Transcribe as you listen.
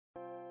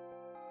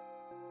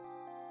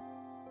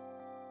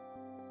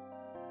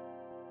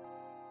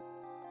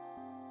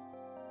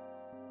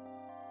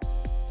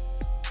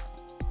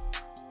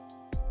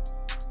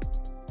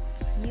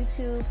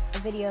YouTube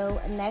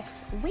video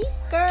next week,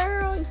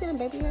 girl. You see them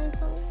baby hairs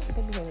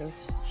though? Baby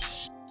hairs.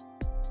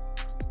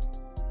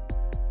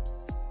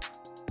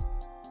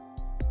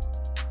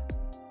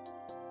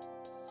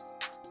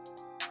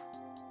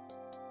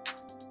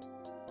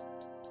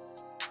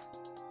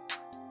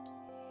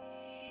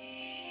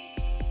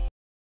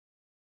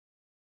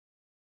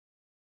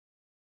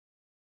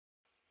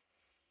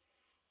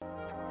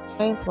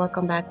 Guys,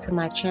 welcome back to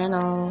my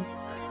channel.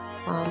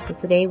 So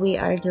today we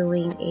are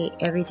doing a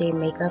everyday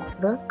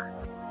makeup look,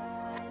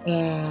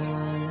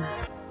 and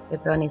the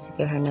girl needs to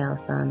get her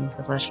nails done.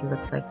 That's why she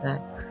looks like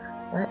that.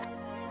 But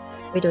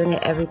we're doing an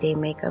everyday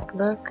makeup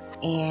look,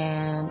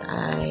 and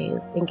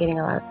I've been getting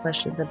a lot of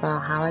questions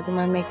about how I do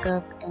my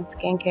makeup and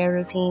skincare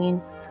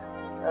routine.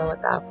 So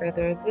without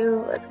further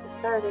ado, let's get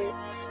started.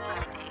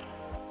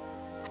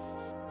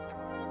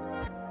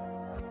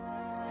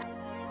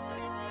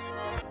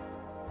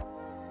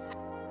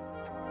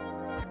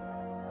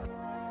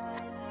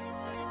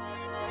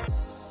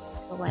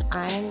 So when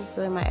I'm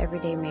doing my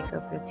everyday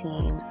makeup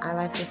routine, I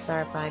like to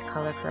start by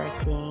color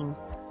correcting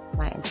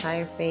my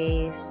entire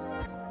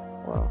face.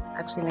 Well,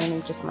 actually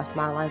mainly just my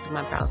smile lines and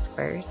my brows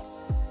first.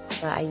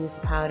 But I use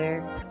the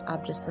powder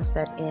just to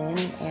set in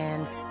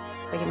and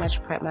pretty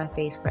much prep my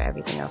face for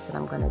everything else that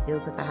I'm going to do,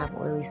 because I have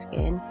oily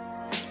skin,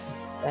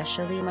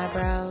 especially my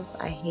brows.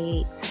 I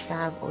hate to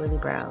have oily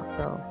brows,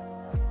 so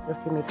you'll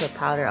see me put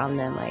powder on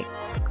them like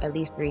at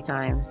least 3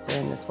 times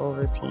during this whole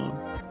routine.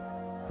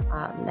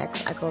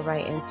 Next, I go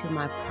right into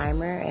my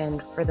primer,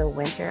 and for the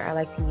winter, I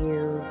like to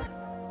use,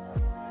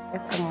 I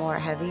guess, a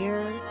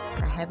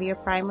heavier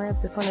primer.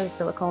 This one is a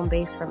silicone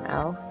base from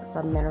E.L.F. It's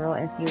a mineral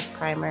infused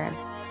primer,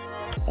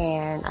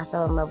 and I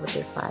fell in love with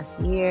this last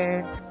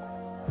year,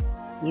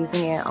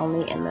 using it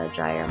only in the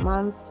drier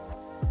months.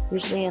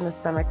 Usually in the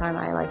summertime,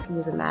 I like to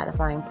use a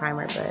mattifying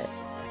primer, but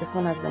this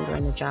one has been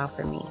doing the job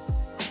for me.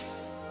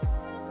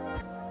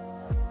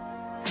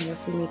 You'll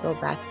see me go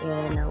back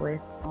in with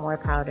more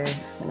powder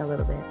in a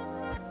little bit.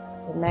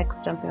 So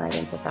next, jumping right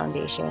into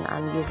foundation,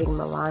 I'm using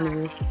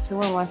Milani's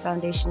 2-in-1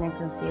 foundation and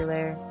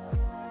concealer.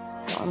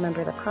 I don't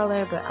remember the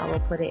color, but I will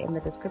put it in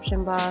the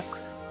description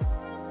box.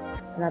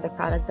 Another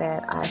product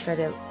that I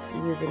started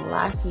using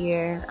last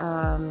year,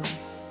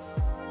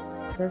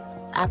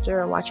 just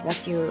after watching a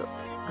few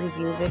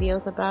review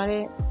videos about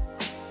it.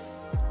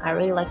 I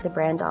really like the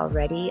brand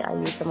already. I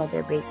used some of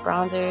their baked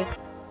bronzers,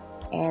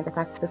 and the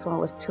fact that this one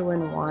was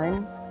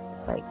 2-in-1,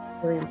 it's like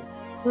doing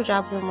 2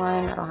 jobs in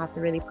one. I don't have to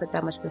really put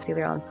that much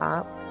concealer on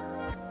top,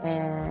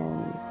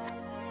 and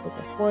it's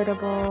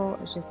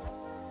affordable. It's just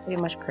pretty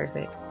much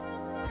perfect. I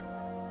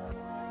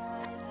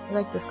feel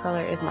like this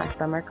color is my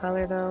summer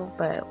color though,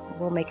 but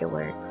we'll make it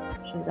work.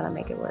 She's gonna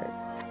make it work.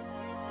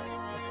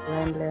 Just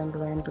blend, blend,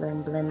 blend,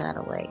 blend, blend that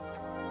away.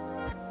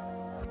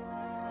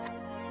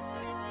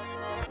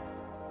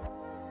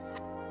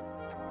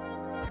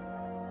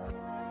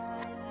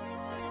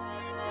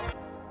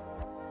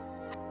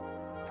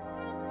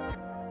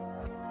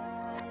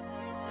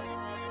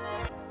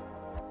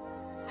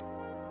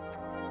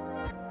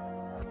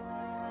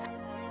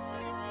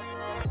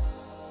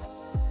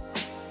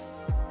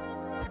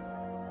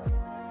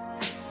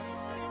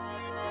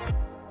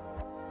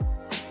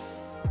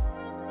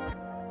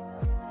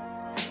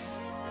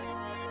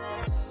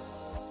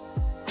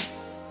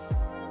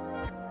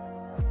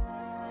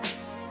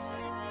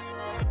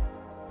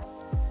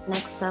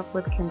 Next up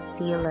with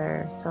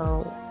concealer.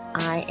 So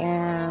I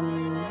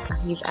am a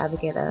huge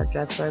advocate of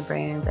drugstore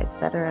brands,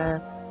 etc.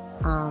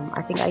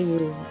 I think I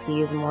use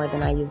these more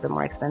than I use the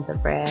more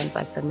expensive brands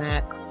like the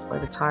MACs or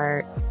the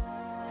Tarte,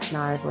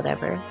 NARS,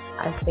 whatever.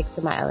 I stick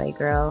to my LA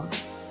Girl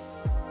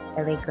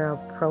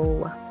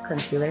Pro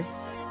Concealer.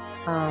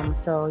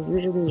 So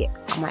usually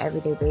on my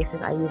everyday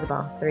basis, I use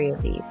about 3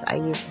 of these. I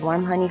use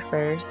Warm Honey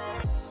first,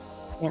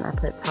 then I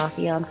put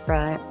Toffee on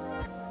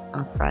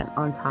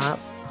top.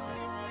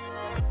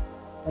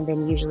 And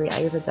then usually I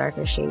use a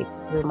darker shade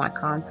to do my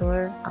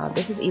contour.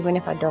 This is even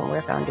if I don't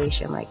wear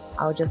foundation. Like,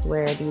 I'll just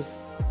wear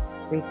these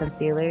 3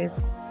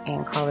 concealers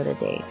and call it a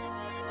day.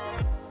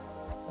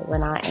 But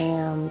when I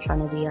am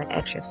trying to be like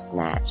extra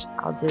snatched,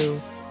 I'll do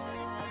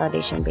a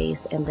foundation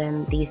base and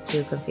then these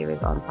 2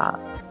 concealers on top.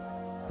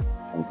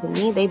 And to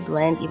me, they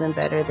blend even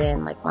better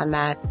than like my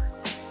MAC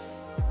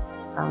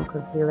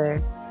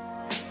concealer.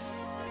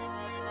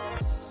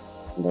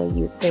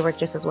 They work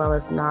just as well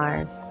as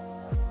NARS.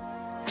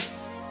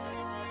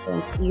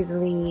 It's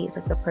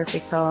like the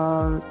perfect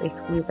tones. They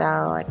squeeze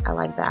out. Like, I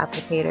like the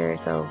applicator,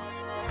 so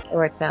it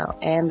works out.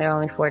 And they're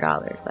only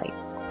 $4. Like,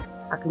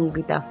 how can you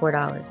beat that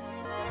 $4?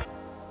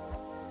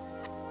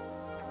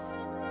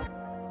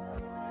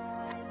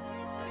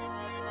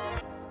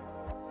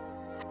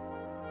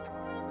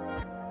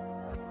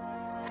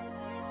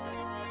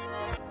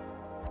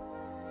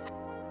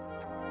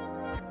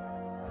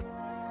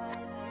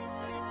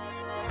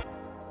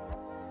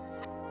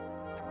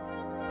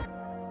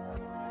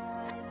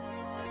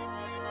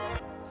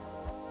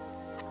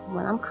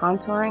 When I'm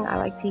contouring, I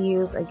like to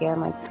use, again,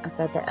 like I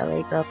said, the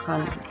LA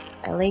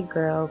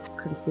Girl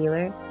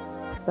concealer.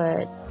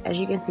 But as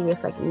you can see,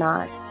 it's like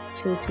not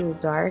too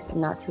dark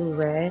and not too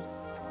red.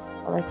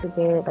 I like to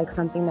get like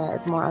something that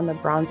is more on the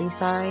bronzy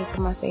side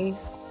for my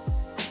face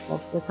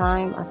most of the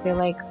time. I feel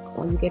like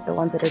when you get the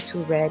ones that are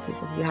too red,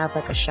 you have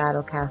like a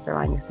shadow cast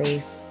around your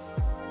face.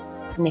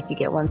 And if you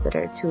get ones that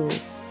are too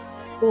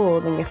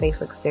cool, then your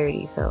face looks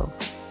dirty. So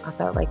I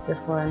felt like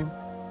this one,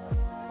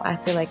 I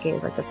feel like it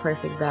is like the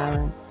perfect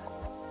balance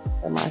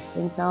for my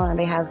skin tone. And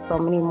they have so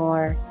many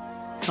more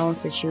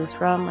tones to choose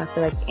from. I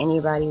feel like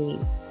anybody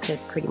could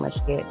pretty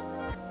much get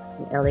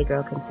an LA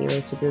Girl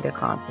concealer to do their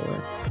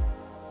contour.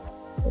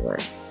 It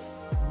works.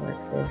 It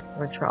works, sis. It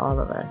works for all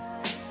of us.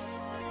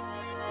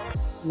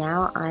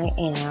 Now I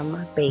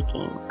am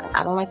baking.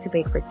 I don't like to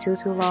bake for too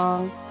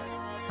long,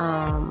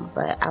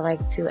 but I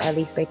like to at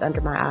least bake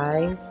under my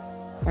eyes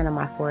and on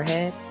my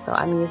forehead. So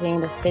I'm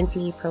using the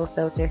Fenty Pro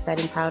Filtr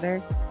setting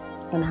powder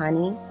and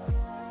honey.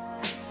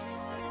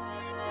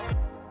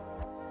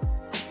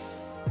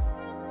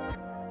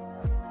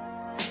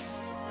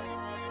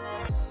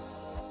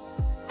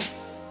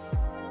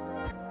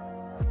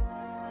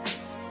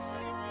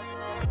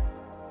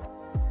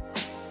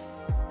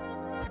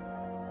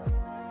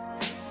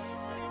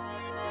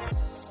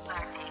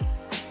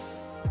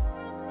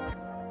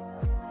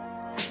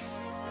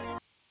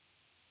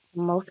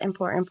 Most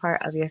important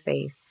part of your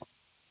face,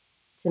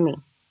 to me,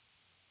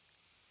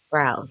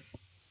 brows.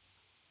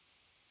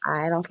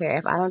 I don't care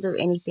if I don't do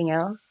anything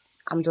else.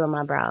 I'm doing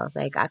my brows.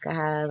 Like I could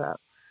have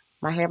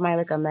my hair might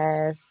look a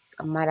mess.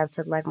 I might have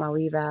took like my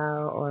weave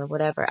out or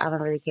whatever. I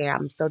don't really care.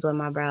 I'm still doing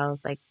my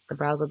brows. Like the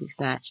brows will be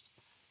snatched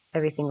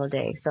every single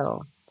day.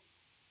 So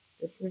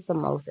this is the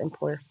most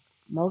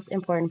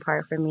important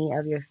part for me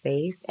of your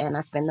face, and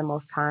I spend the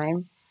most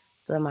time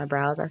doing my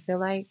brows. I feel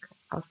like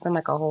I'll spend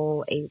like a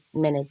whole 8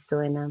 minutes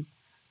doing them.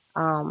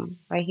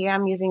 Right here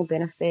I'm using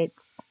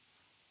Benefit's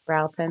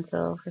brow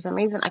pencil. For some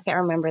reason I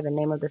can't remember the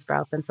name of this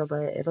brow pencil,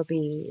 but it'll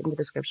be in the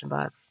description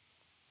box.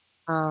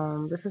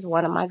 This is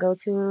one of my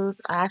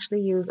go-tos. I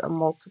actually use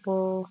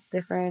multiple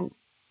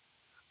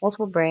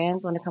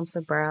brands when it comes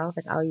to brows.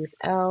 Like I'll use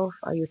E.L.F,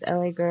 I'll use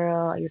LA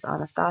Girl, I use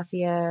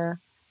Anastasia,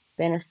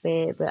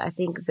 Benefit, but I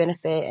think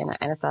Benefit and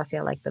Anastasia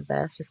I like the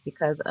best just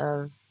because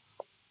of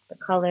the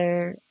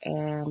color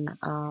and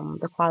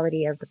the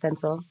quality of the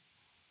pencil,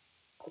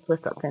 the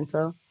twist up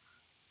pencil.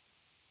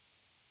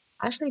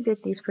 I actually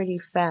did these pretty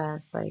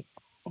fast, like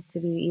to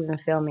be even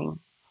filming.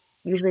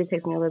 Usually it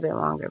takes me a little bit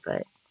longer,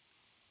 but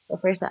so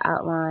first I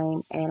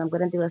outline, and I'm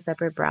gonna do a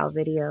separate brow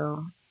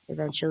video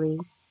eventually,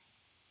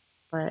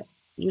 but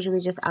usually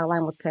just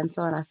outline with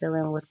pencil and I fill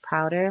in with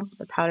powder.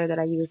 The powder that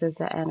I use is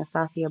the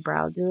Anastasia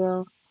Brow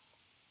Duo,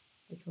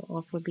 which will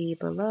also be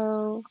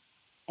below.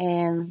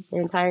 And the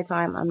entire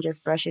time I'm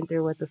just brushing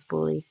through with the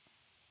spoolie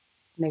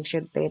to make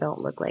sure that they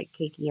don't look like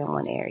cakey in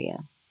one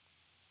area.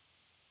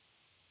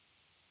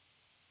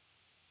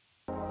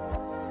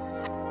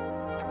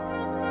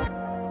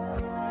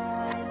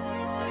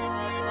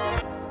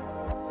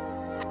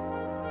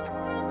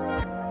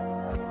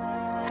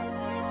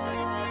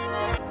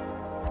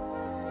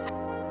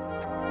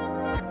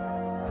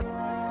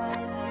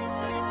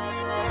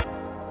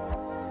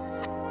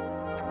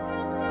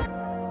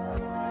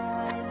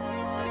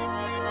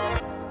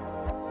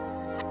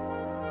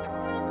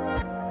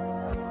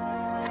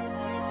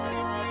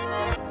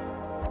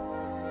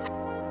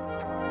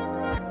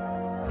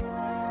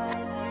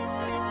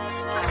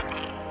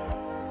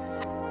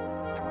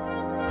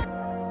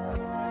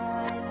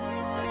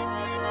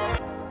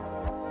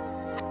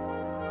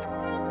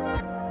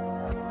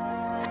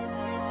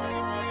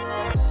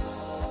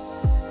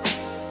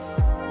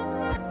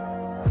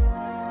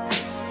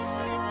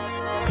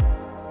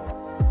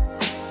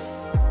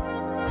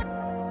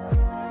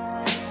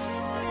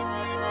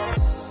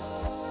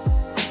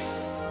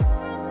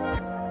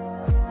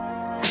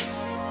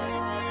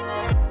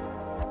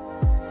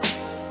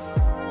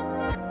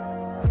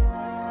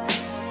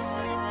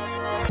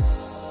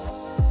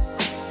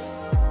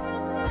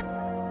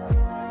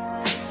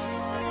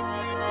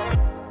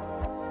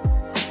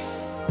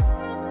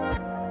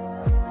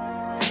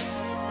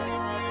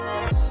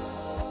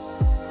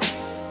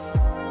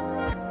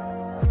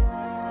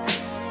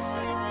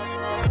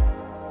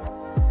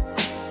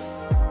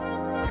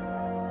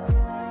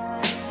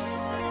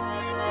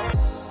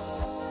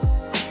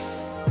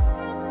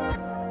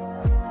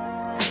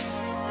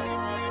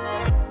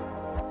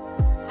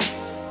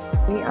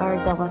 We are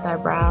done with our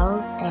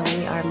brows and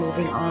we are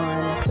moving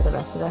on to the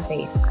rest of the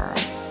face,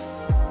 guys.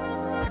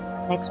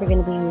 Next, we're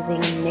going to be using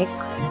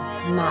NYX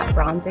matte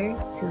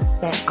bronzer to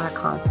set our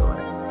contour.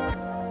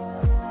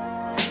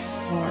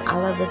 And I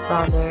love this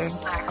bronzer.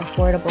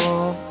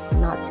 Affordable,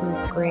 not too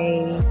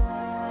gray.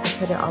 You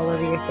put it all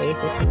over your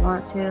face if you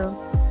want to.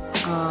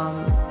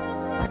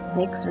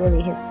 NYX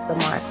really hits the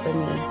mark for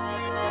me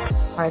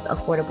as far as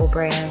affordable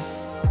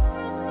brands.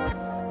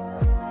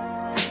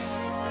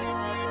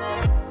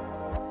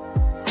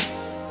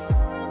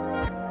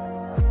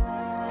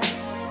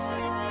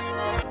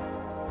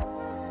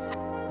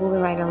 moving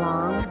right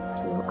along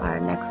to our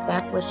next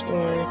step, which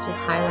is just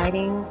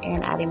highlighting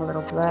and adding a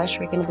little blush.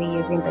 We're going to be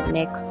using the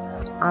NYX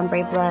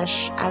Ombre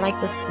Blush. I like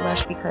this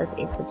blush because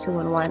it's a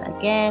 2-in-1.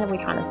 Again,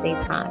 we're trying to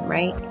save time,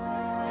 right?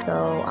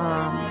 So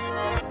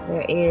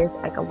there is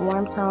like a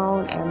warm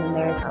tone and then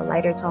there's a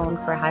lighter tone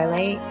for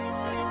highlight.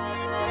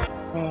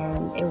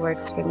 And it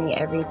works for me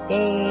every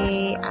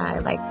day. I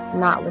like to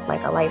not look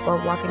like a light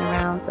bulb walking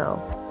around, so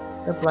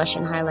the blush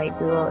and highlight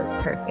duo is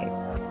perfect.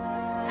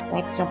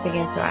 Next, jumping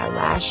into our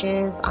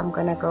lashes, I'm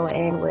going to go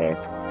in with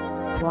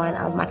one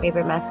of my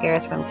favorite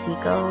mascaras from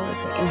Kiko.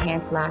 It's an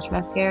enhanced lash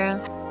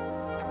mascara.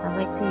 I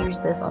like to use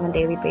this on a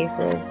daily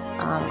basis.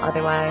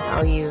 Otherwise,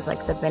 I'll use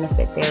like the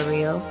Benefit They're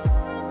Real.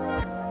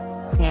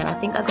 And I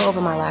think I go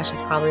over my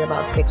lashes probably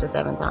about 6 or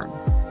 7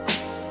 times.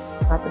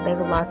 Not that there's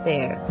a lot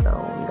there, so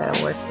we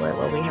gotta work with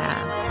what we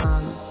have.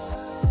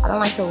 I don't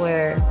like to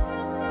wear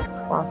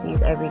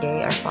falsies every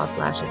day or false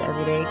lashes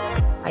every day.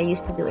 I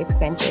used to do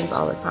extensions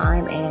all the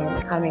time and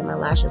it kind of made my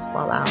lashes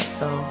fall out.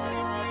 So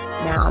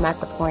now I'm at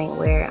the point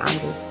where I'm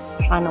just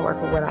trying to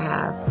work with what I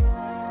have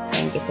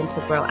and get them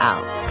to grow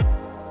out.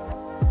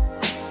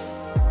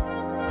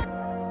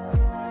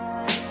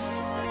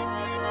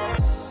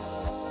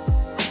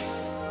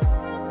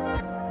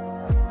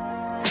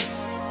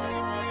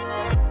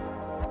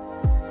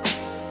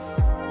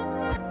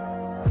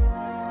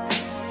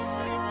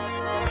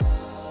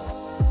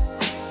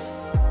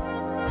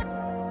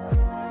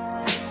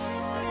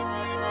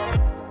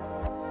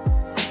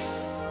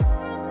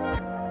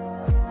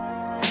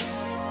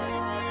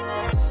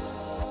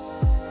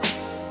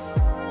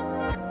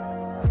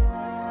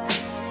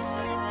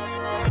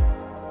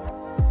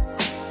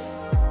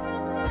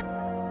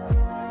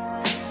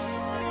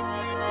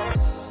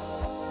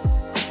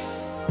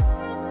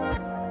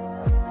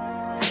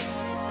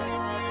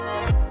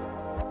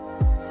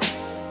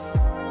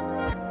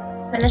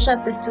 Finish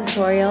up this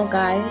tutorial,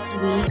 guys,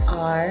 we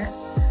are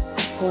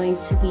going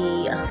to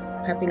be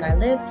prepping our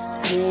lips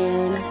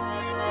and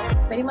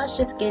pretty much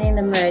just getting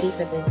them ready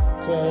for the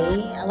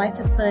day. I like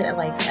to put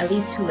like at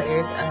least 2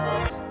 layers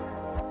of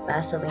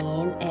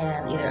Vaseline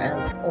and either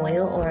an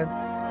oil or an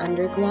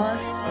under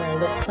gloss or a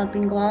lip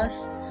plumping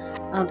gloss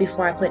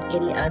before I put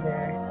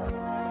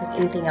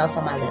anything else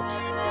on my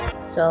lips.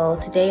 So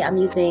today I'm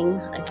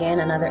using again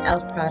another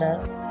E.L.F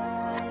product,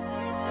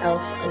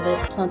 E.L.F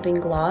lip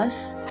plumping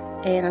gloss.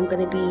 And I'm going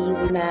to be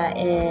using that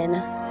in,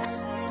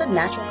 it's a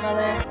natural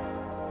color.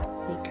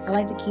 Like, I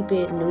like to keep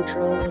it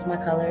neutral with my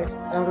colors.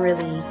 I don't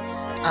really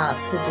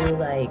opt to do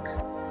like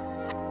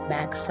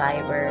MAC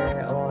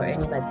Cyber or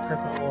any like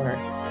purple or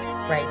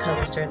bright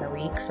colors during the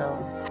week. So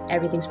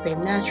everything's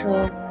pretty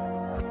natural.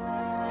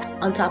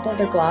 On top of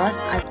the gloss,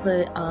 I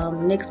put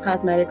NYX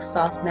Cosmetics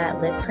Soft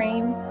Matte Lip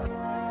Cream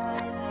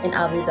in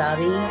Abu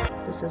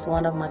Dhabi. This is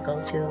one of my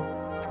go-to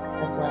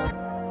as well.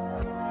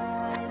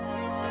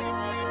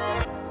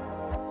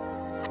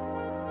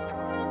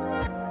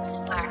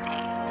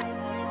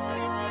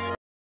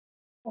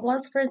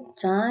 Once we're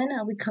done,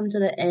 we come to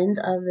the end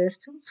of this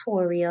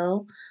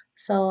tutorial.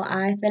 So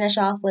I finish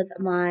off with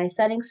my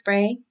setting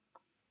spray.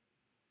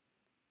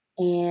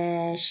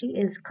 And she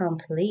is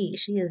complete.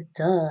 She is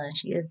done.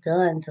 She is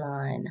done.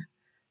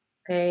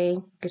 Okay,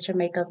 get your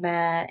makeup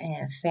mat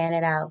and fan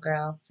it out,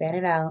 girl. Fan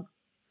it out.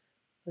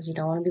 Because you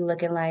don't want to be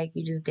looking like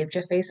you just dipped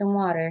your face in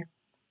water.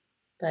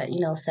 But, you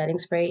know, setting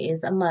spray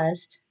is a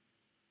must.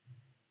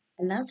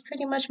 And that's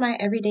pretty much my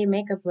everyday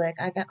makeup look.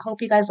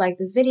 Hope you guys like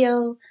this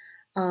video.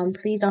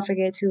 Please don't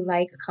forget to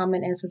like,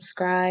 comment, and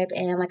subscribe.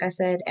 And like I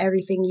said,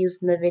 everything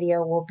used in the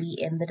video will be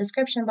in the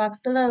description box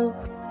below.